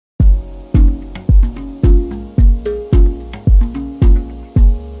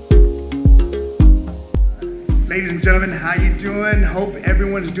Ladies and gentlemen, how you doing? Hope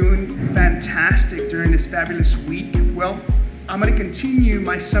everyone's doing fantastic during this fabulous week. Well, I'm going to continue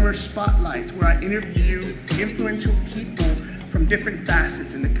my summer spotlights where I interview influential people from different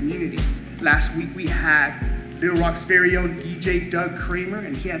facets in the community. Last week we had Little Rock's very own DJ Doug Kramer,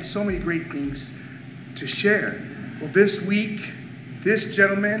 and he had so many great things to share. Well, this week, this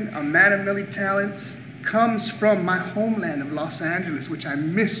gentleman, a man of many talents, comes from my homeland of Los Angeles, which I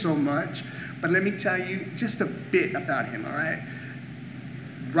miss so much. But let me tell you just a bit about him, all right?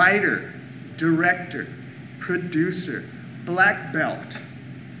 Writer, director, producer, black belt,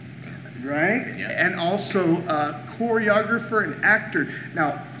 right? Yeah. And also a choreographer and actor.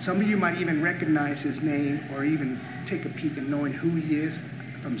 Now, some of you might even recognize his name or even take a peek at knowing who he is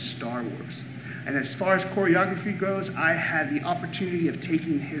from Star Wars. And as far as choreography goes, I had the opportunity of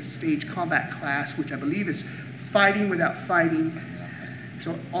taking his stage combat class, which I believe is Fighting Without Fighting.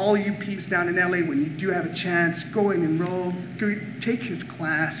 So all you peeps down in LA, when you do have a chance, go and enroll, go take his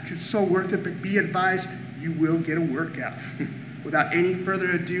class, it's so worth it, but be advised, you will get a workout. Without any further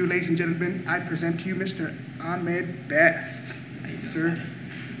ado, ladies and gentlemen, I present to you Mr. Ahmed Best. Sir,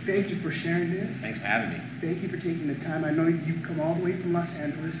 thank you for sharing this. Thanks for having me. Thank you for taking the time. I know you've come all the way from Los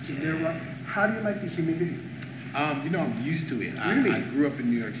Angeles to Little Rock. How do you like the humidity? You know, I'm used to it. Really? I grew up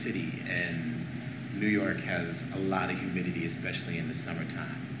in New York City, and New York has a lot of humidity, especially in the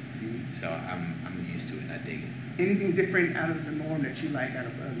summertime. See? So I'm used to it. I dig it. Anything different out of the norm that you like out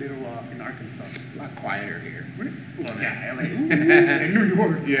of Little Rock in Arkansas? It's a lot quieter here. Really? Well, yeah, LA. And New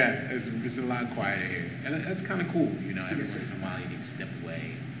York. Yeah, it's a lot quieter here. And that's kind of cool, you know, every once in a while you need to step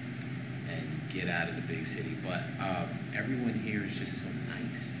away and get out of the big city. But everyone here is just so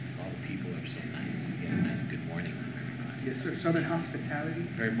nice. All the people are so nice. You get a nice good morning from everybody. Yes, sir. Southern hospitality.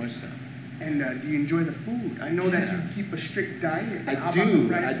 Very much so. And do you enjoy the food? I know that you keep a strict diet. I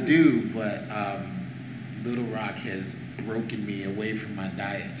do, but Little Rock has broken me away from my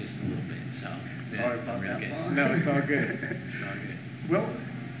diet just a little bit, so sorry about that. Good. No, it's all good. It's all good. Well,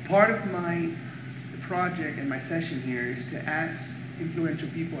 part of my project and my session here is to ask influential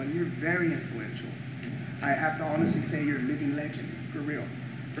people, and you're very influential. I have to honestly say you're a living legend, for real,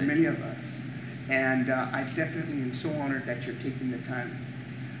 for many of us. And I definitely am so honored that you're taking the time.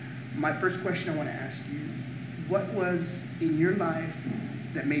 My first question I want to ask you, what was in your life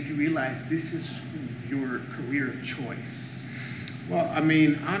that made you realize this is your career of choice? Well, I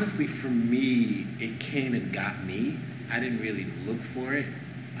mean, honestly, for me, it came and got me. I didn't really look for it.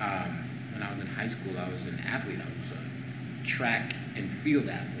 When I was in high school, I was an athlete. I was a track and field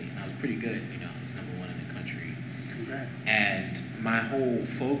athlete, and I was pretty good. You know, I was #1 in the country. Congrats. And my whole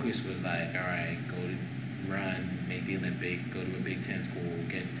focus was like, all right, go to run, make the Olympics, go to a Big Ten school,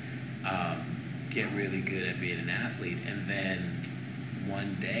 get really good at being an athlete. And then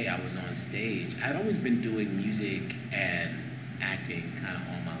one day I was on stage. I'd always been doing music and acting kind of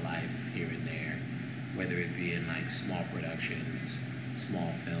all my life here and there, whether it be in like small productions,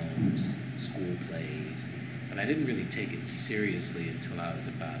 small films, school plays. But I didn't really take it seriously until I was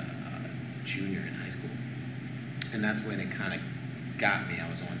about a junior in high school. And that's when it kind of got me. I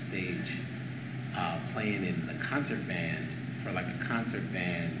was on stage playing in the concert band for like a concert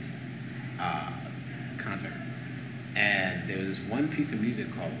band concert. And there was this one piece of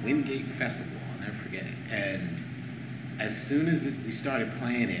music called Wingate Festival. I'll never forget it. And as soon as we started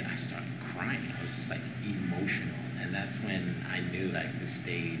playing it, I started crying. I was just like emotional. And that's when I knew like the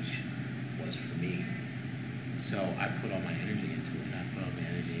stage was for me. So I put all my energy into it. I put all my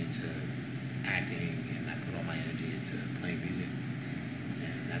energy into acting, and I put all my energy into playing music.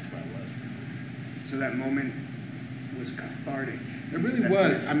 And that's where I was. So that moment was cathartic. It really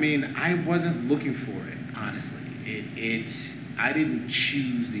was. I mean, I wasn't looking for it, honestly. I didn't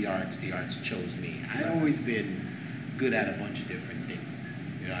choose the arts chose me. I'd always been good at a bunch of different things.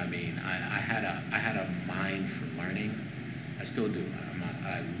 You know what I mean? I had a mind for learning. I still do.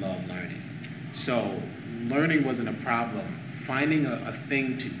 I love learning. So learning wasn't a problem. Finding a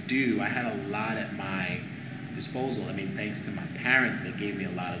thing to do, I had a lot at my disposal. I mean, thanks to my parents, they gave me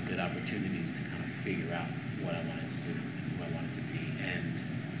a lot of good opportunities to kind of figure out what I wanted to do and who I wanted to be. And,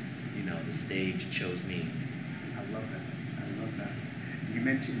 you know, the stage chose me. I love that. I love that. You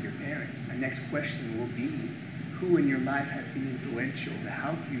mentioned your parents. My next question will be, who in your life has been influential to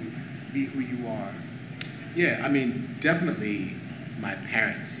help you be who you are? Yeah, I mean, definitely my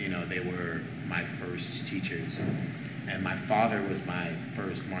parents. You know, they were my first teachers. And my father was my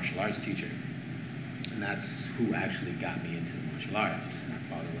first martial arts teacher. And that's who actually got me into the martial arts.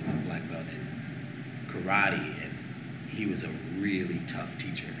 My father was a black belt in karate, and he was a really tough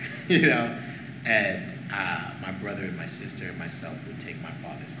teacher, you know? And my brother and my sister and myself would take my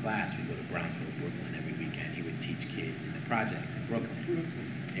father's class. We go to Brownsville, Brooklyn every weekend. He would teach kids in the projects in Brooklyn.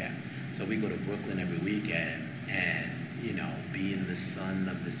 Yeah. So we go to Brooklyn every weekend, and, you know, being the son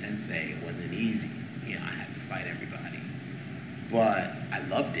of the sensei wasn't easy. You know, I had to fight everybody. But I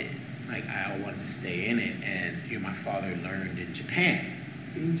loved it. Like, I wanted to stay in it, and, you know, my father learned in Japan.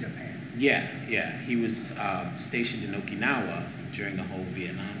 In Japan? Yeah, yeah. He was stationed in Okinawa during the whole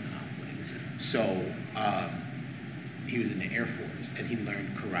Vietnam conflict. So he was in the Air Force, and he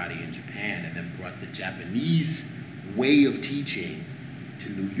learned karate in Japan, and then brought the Japanese way of teaching to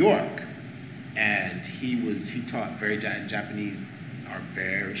New York. And he taught Japanese are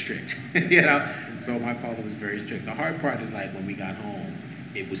very strict, you know? So my father was very strict. The hard part is, like, when we got home,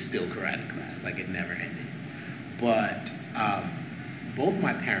 it was still karate class, like it never ended. But both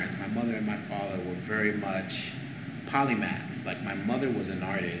my parents, my mother and my father, were very much polymaths. Like, my mother was an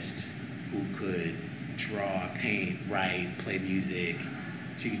artist who could draw, paint, write, play music.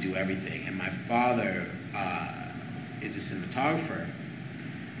 She could do everything. And my father is a cinematographer.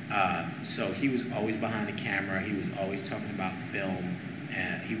 So he was always behind the camera. He was always talking about film.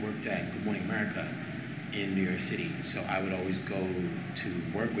 And he worked at Good Morning America in New York City. So I would always go to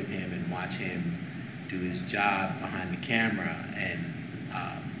work with him and watch him do his job behind the camera. And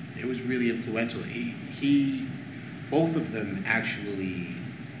it was really influential. Both of them actually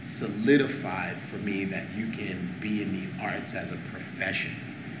solidified for me that you can be in the arts as a profession.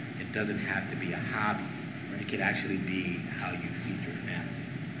 It doesn't have to be a hobby. It can actually be how you feed your family,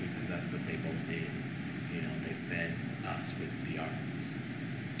 because that's what they both did. You know, they fed us with the arts.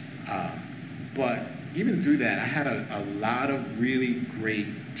 But even through that, I had a lot of really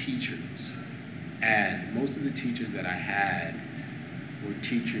great teachers. And most of the teachers that I had were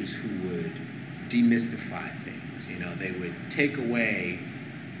teachers who would demystify things. You know, they would take away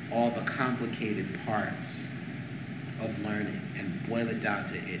all the complicated parts of learning and boil it down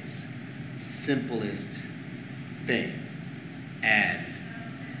to its simplest thing. And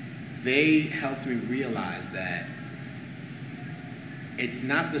they helped me realize that it's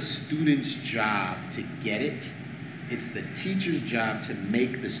not the student's job to get it, it's the teacher's job to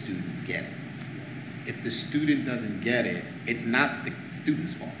make the student get it. If the student doesn't get it, it's not the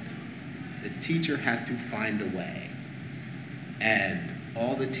student's fault. The teacher has to find a way. And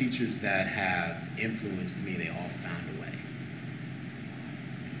all the teachers that have influenced me, they all found a way.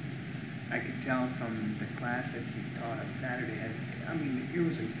 I could tell from the class that you taught on Saturday, it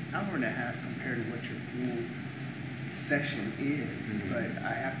was an hour and a half compared to what your full session is, but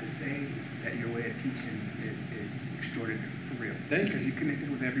I have to say that your way of teaching is extraordinary, for real. Thank you. Because you connected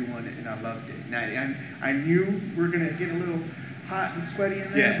with everyone, and I loved it. And I knew we were going to get a little hot and sweaty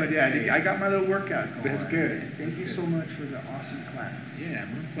in there, but I got my little workout going. That's good. Thank you so much for the awesome class. Yeah,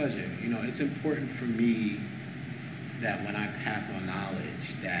 my pleasure. You know, it's important for me that when I pass on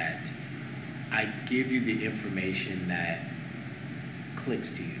knowledge, that I give you the information that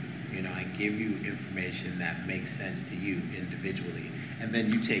clicks to you. You know, I give you information that makes sense to you individually, and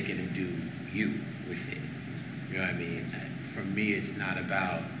then you take it and do you with it. You know what I mean? For me, it's not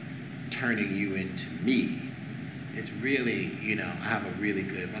about turning you into me. It's really, you know, I have a really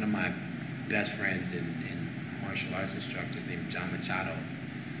good, one of my best friends in martial arts instructors named John Machado.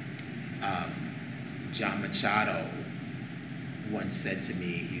 John Machado once said to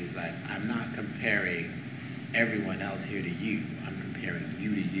me, he was like, I'm not comparing everyone else here to you, I'm comparing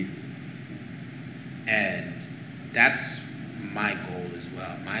you to you. And that's my goal as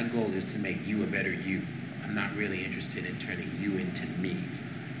well. My goal is to make you a better you. I'm not really interested in turning you into me.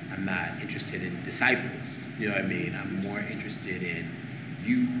 I'm not interested in disciples, you know what I mean? I'm more interested in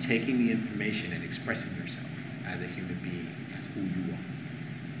you taking the information and expressing yourself as a human being, as who you are.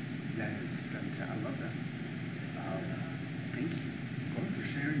 That is fantastic. I love that. Thank you for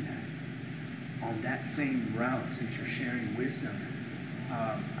sharing that. On that same route, since you're sharing wisdom,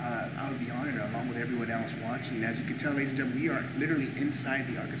 I would be honored, along with everyone else watching. As you can tell, ladies and gentlemen, we are literally inside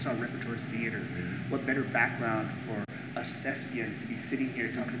the Arkansas Repertoire Theater. What better background for us thespians to be sitting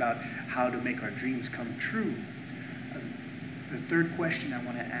here talking about how to make our dreams come true. The third question I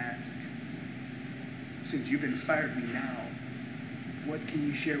want to ask, since you've inspired me now, what can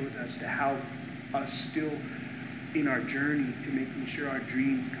you share with us to help us still in our journey to making sure our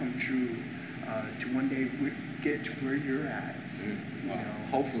dreams come true, to one day get to where you're at? Well,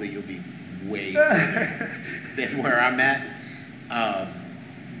 hopefully you'll be way further than where I'm at.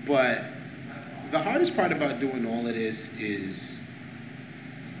 But the hardest part about doing all of this is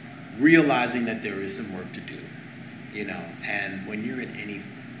realizing that there is some work to do, you know, and when you're in any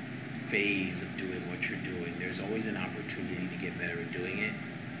phase of doing what you're doing, there's always an opportunity to get better at doing it.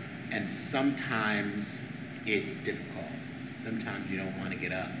 And sometimes it's difficult. Sometimes you don't want to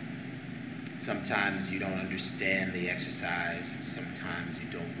get up. Sometimes you don't understand the exercise. Sometimes you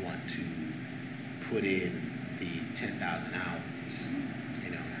don't want to put in the 10,000 hours,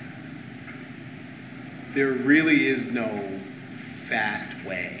 you know. There really is no fast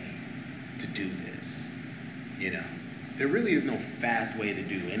way to do this, you know. There really is no fast way to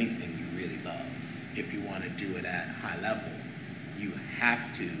do anything you really love. If you want to do it at high level, you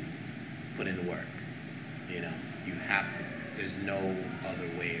have to put in the work, you know. You have to. There's no other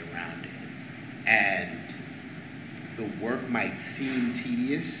way around it. And the work might seem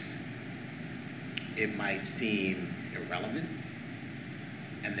tedious, it might seem irrelevant,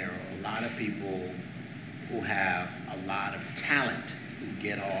 and there are a lot of people who have a lot of talent who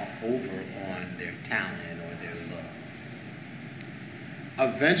get all over on their talent or their looks.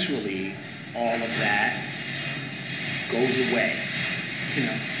 Eventually, all of that goes away, you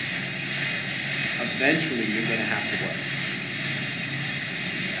know. Eventually, you're going to have to work.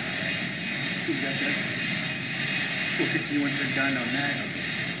 We'll continue once we're done on that.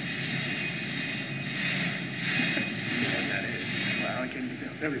 You know what that is. Well, I can't even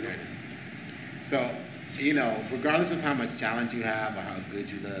tell. There we go. So, you know, regardless of how much talent you have or how good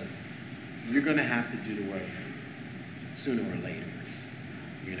you look, you're going to have to do the work sooner or later,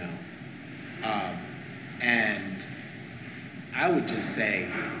 you know. And I would just say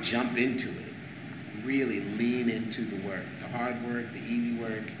jump into it. Really lean into the work, the hard work, the easy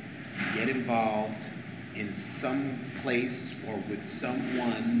work. Get involved in some place or with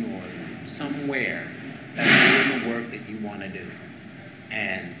someone or somewhere that's doing the work that you want to do.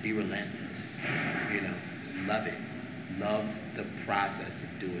 And be relentless, you know, love it. Love the process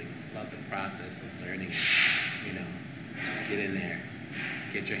of doing it. Love the process of learning it, you know. Just get in there,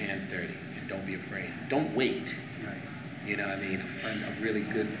 get your hands dirty, and don't be afraid. Don't wait. Right. You know what I mean? A really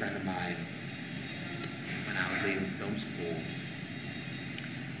good friend of mine, when I was leaving film school,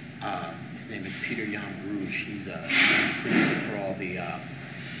 his name is Peter Jan Bruges. He's a producer for all the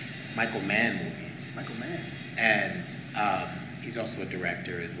Michael Mann movies. Michael Mann. And he's also a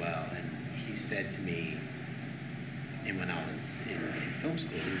director as well. And he said to me, and when I was in film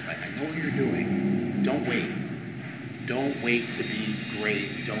school, he was like, I know what you're doing. Don't wait. Don't wait to be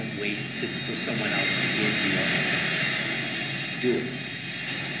great. Don't wait for someone else to give you a do it.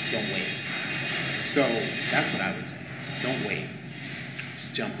 Don't wait. So that's what I would say. Don't wait.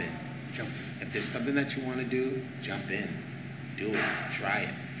 Just jump in. Jump in. If there's something that you want to do, jump in. Do it. Try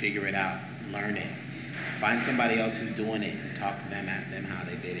it. Figure it out. Learn it. Find somebody else who's doing it and talk to them. Ask them how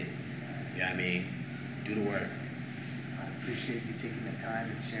they did it. You know what I mean? Do the work. I appreciate you taking the time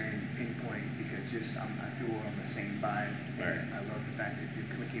and sharing Pinpoint because I feel we're on the same vibe. Right. I love the fact that you're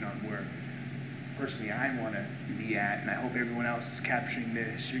clicking on where personally I want to be at, and I hope everyone else is capturing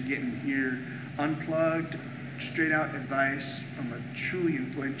this. You're getting here unplugged, straight out advice from a truly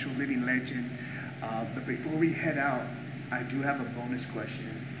influential living legend. But before we head out, I do have a bonus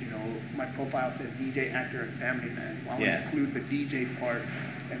question. You know, my profile says DJ, actor, and family man. Well, I want to include the DJ part.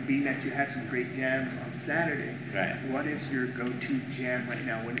 And being that you had some great jams on Saturday, right. What is your go-to jam right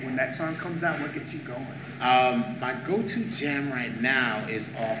now? When that song comes out, what gets you going? My go-to jam right now is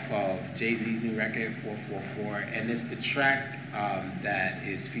off of Jay-Z's new record, 444, and it's the track that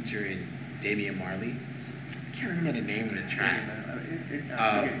is featuring Damian Marley. I can't remember the name of the track.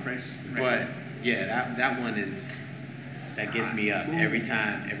 But yeah, that one is, that gets me up every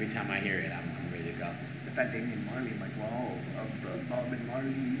time I hear it. I'm ready to go. The fact Damian Marley, I'm like, wow, of Bob and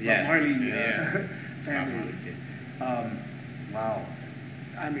Marley, family. Wow,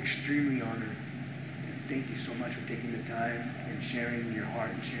 I'm extremely honored. Thank you so much for taking the time and sharing your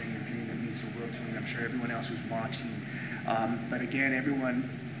heart and sharing your dream. That means the world to me, and I'm sure everyone else who's watching. But again, everyone,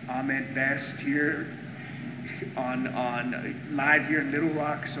 Ahmed Best here on live here in Little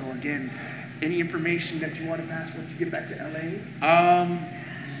Rock. So again, any information that you want to pass once you get back to LA?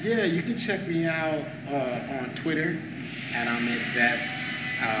 Yeah, you can check me out on Twitter at Ahmed Best,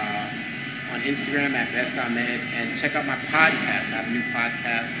 on Instagram at Best Ahmed, and check out my podcast. I have a new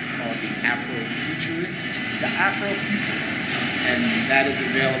podcast called The Afrofuturist. The Afrofuturist. And that is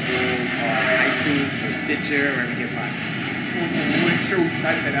available on iTunes or Stitcher or wherever you get podcasts. We'll make sure we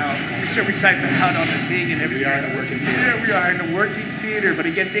type it out. Make sure we type it out on the thing and everything. We are in the working theater. Yeah, we are in the working theater. But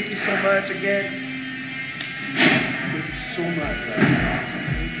again, thank you so much. Again, thank you so much.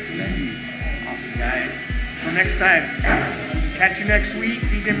 Awesome, guys. Until next time, catch you next week.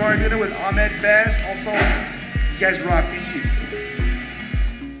 DJ Maradona with Ahmed Best. Also, you guys rock.